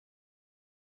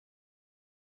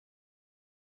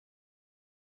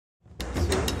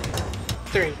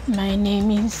3. My name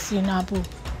is Sinabu,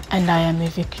 and I am a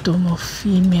victim of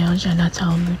female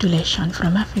genital mutilation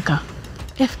from Africa.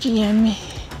 FGM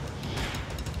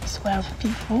is where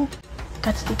people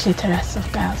cut the clitoris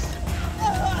of girls.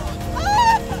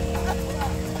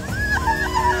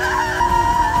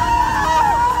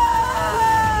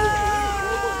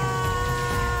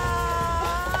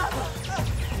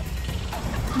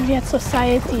 Yet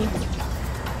society,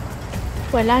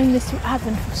 we're allowing this to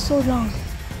happen for so long.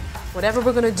 Whatever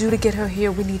we're gonna do to get her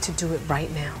here, we need to do it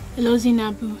right now. Hello,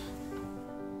 Zinabu.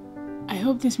 I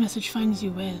hope this message finds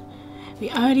you well. We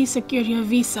already secured your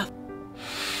visa.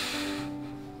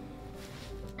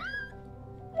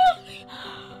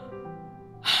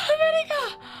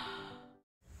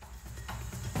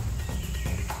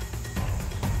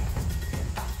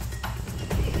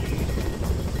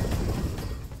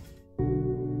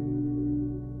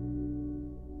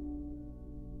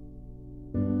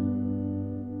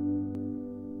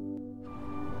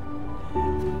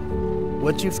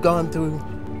 What you've gone through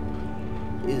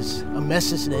is a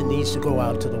message that needs to go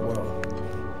out to the world.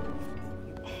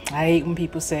 I hate when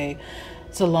people say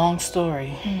it's a long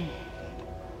story.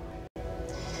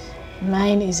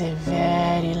 Mine is a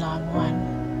very long one.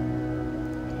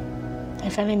 I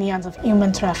fell in the hands of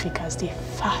human traffickers the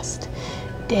first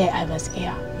day I was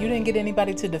here. You didn't get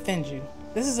anybody to defend you.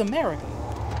 This is America.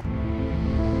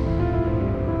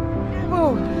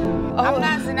 Oh. I'm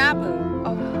not Zinabu.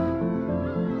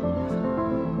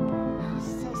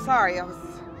 Sorry, I was...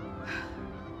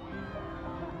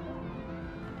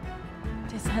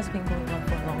 This has been going on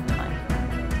for a long time.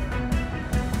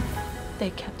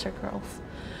 They capture girls,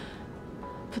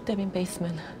 put them in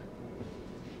basement,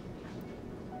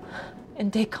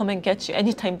 and they come and get you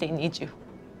anytime they need you.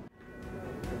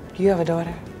 Do you have a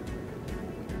daughter?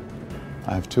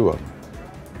 I have 2 of them.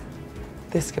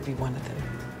 This could be one of them.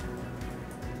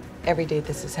 Every day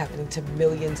this is happening to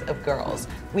millions of girls.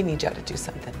 We need y'all to do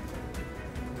something.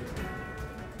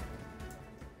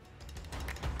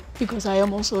 Because I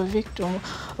am also a victim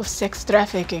of sex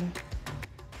trafficking.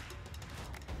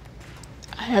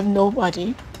 I have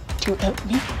nobody to help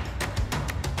me.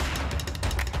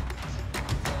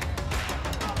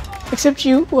 Except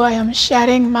you, who I am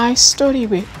sharing my story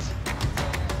with.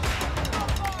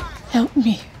 Help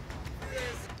me.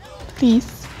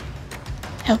 Please.